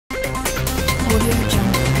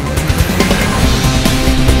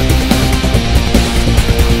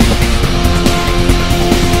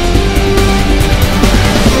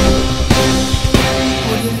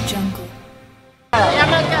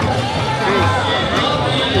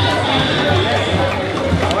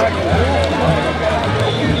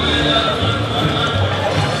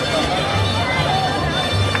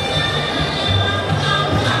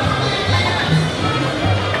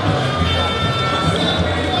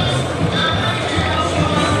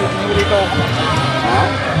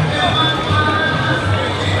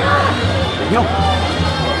No.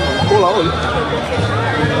 Cola hoy.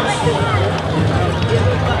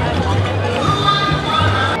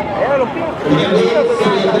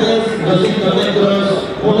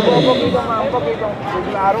 Un poquito,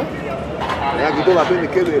 claro. Ya quitó la pena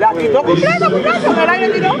izquierda. La quitó completa, muchacho, ¿verdad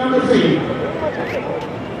que quitó?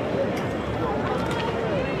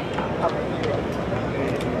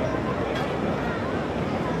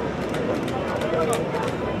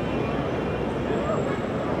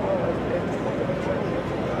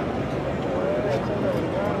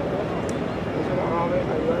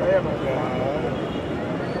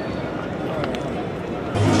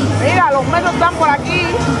 Mira, los metros están por aquí.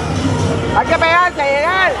 Hay que pegarse,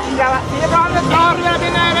 llegar. Sigue trabajando el trabajo arriba de la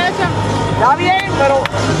pierna derecha. Está bien, pero...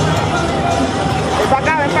 Ven para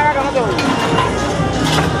acá que no te voy.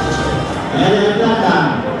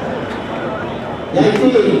 Y ahí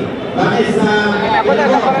sí, Vanessa. Me acuerdo de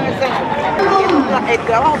esa en el centro. El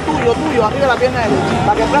trabajo tuyo, arriba de la pierna derecha.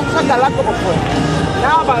 Para que el brazo salga largo por fuera.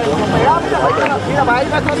 Nada, para que nos pegamos, mira, para ir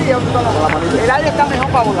para esa orilla. El aire está mejor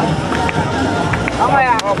para volar. Vamos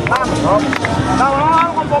allá, vamos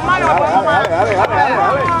conformarnos.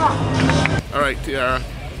 All right, Tiara.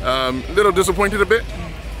 Little disappointed a bit?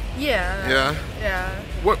 Yeah. Yeah? Yeah.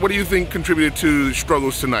 What do you think contributed to the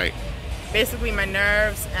struggles tonight? Basically my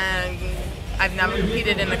nerves, and I've never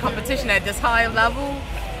competed in a competition at this high level.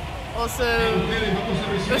 Also,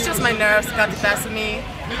 it was just my nerves that got the best of me.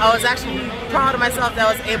 I was actually proud of myself that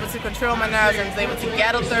I was able to control my nerves and was able to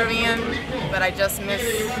get a 30 in, but I just missed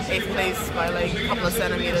 8th place by like a couple of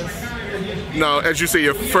centimeters. Now, as you say,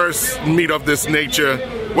 your first meet of this nature,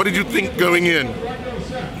 what did you think going in?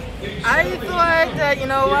 I thought that, you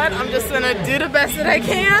know what, I'm just going to do the best that I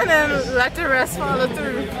can and let the rest follow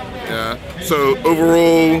through. Yeah. So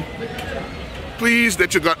overall, pleased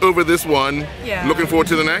that you got over this one. Yeah. Looking forward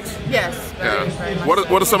to the next? Yes, very much.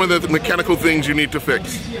 What are some of the mechanical things you need to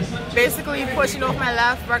fix? Basically pushing off my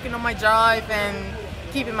left, working on my drive, and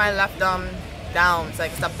keeping my left arm down so I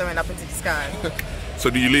can stop throwing up into the sky. So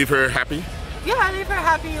do you leave her happy? Yeah, I leave her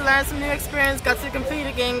happy, learned some new experience, got to compete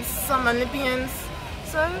against some Olympians.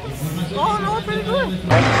 So it's all in all pretty good.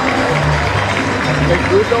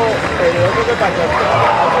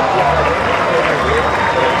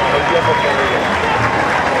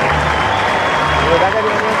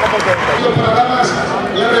 Para damas,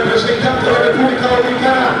 la representante de la República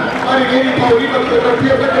Dominicana, Maribel Paulino, que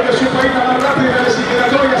rompió el de su país la más rápida de las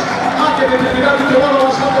eliminatorias, antes de terminar el trabajo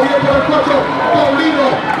avanzando bien por el 4, Paulino,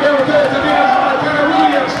 que ustedes terminan la Jamaicana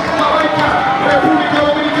Williams, Jamaica, República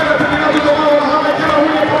Dominicana, terminando el trabajo la Jamaicana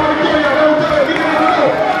Williams por la victoria, de ustedes, miren el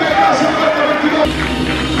reloj, de casi 22.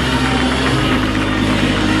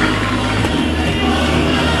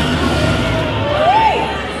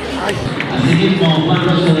 Asimismo, Juan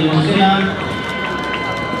Rosso de Mosela.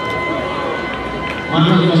 Juan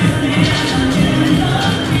Rosso.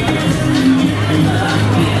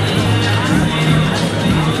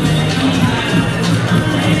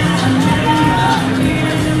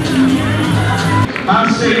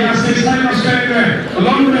 Hace 6 años que en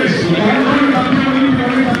Londres, ganó el campeón olímpico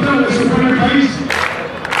levantado de su primer país.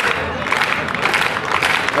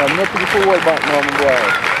 No te puedo volver, no,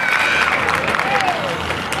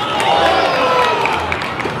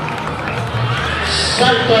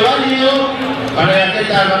 Salto válido para el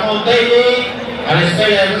atleta Ramón Bailey, a la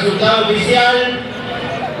espera del resultado oficial.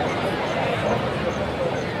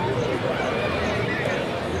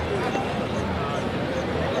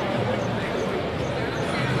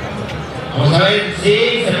 Vamos a ver si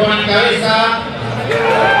se pone en cabeza.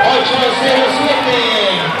 8:07.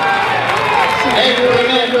 El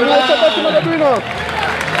primer lugar.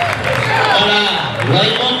 Para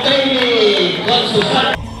Raymond Bailey con su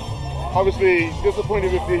salto. Obviously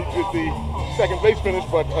disappointed with the second place finish,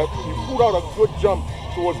 but you pulled out a good jump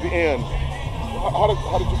towards the end. How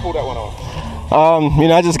did you pull that one off? You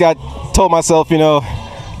know, I just told myself, you know,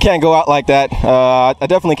 can't go out like that. I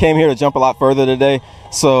definitely came here to jump a lot further today,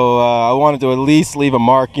 so I wanted to at least leave a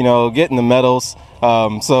mark, you know, get in the medals.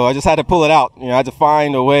 So I just had to pull it out. You know, I had to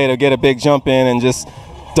find a way to get a big jump in and just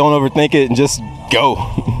don't overthink it and just go.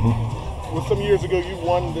 was some years ago you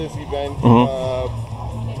won this event.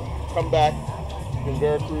 Come back in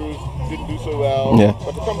Veracruz, didn't do so well. Yeah.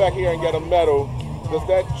 But to come back here and get a medal, does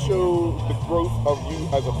that show the growth of you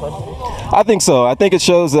as a person? I think so. I think it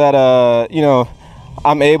shows that, you know,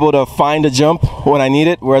 I'm able to find a jump when I need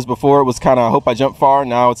it, whereas before it was kind of, I hope I jump far.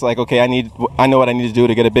 Now it's like, okay, I know what I need to do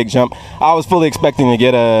to get a big jump. I was fully expecting to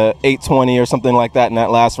get a 820 or something like that in that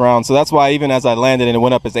last round. So that's why even as I landed and it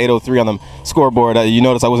went up as 803 on the scoreboard, you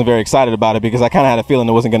notice I wasn't very excited about it because I kind of had a feeling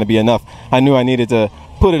it wasn't going to be enough. I knew I needed to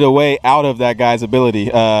put it away out of that guy's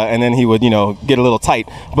ability, and then he would, you know, get a little tight.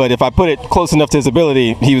 But if I put it close enough to his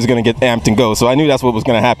ability, he was going to get amped and go. So I knew that's what was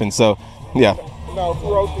going to happen. So, yeah. Now,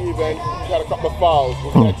 throughout the event, you got a couple of fouls.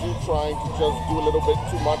 Was that you trying to just do a little bit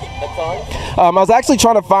too much at times? I was actually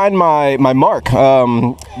trying to find my mark.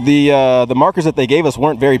 The markers that they gave us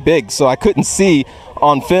weren't very big, so I couldn't see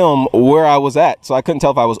on film where I was at. So I couldn't tell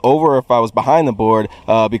if I was over or if I was behind the board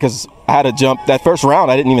because I had to jump. That first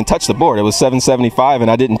round, I didn't even touch the board. It was 775,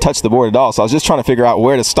 and I didn't touch the board at all. So I was just trying to figure out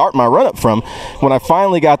where to start my run-up from. When I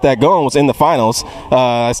finally got that going, was in the finals.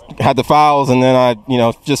 I had the fouls, and then I, you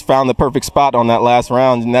know, just found the perfect spot on that last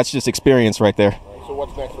round, and that's just experience right there. So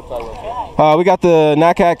what's next for Tyrone? We got the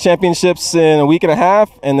CAC championships in a week and a half,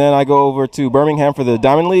 and then I go over to Birmingham for the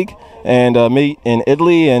Diamond League and meet in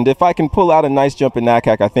Italy. And if I can pull out a nice jump in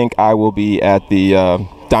CAC, I think I will be at the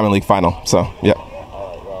Diamond League final. So, yeah. All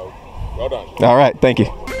right, well done. All right, thank you.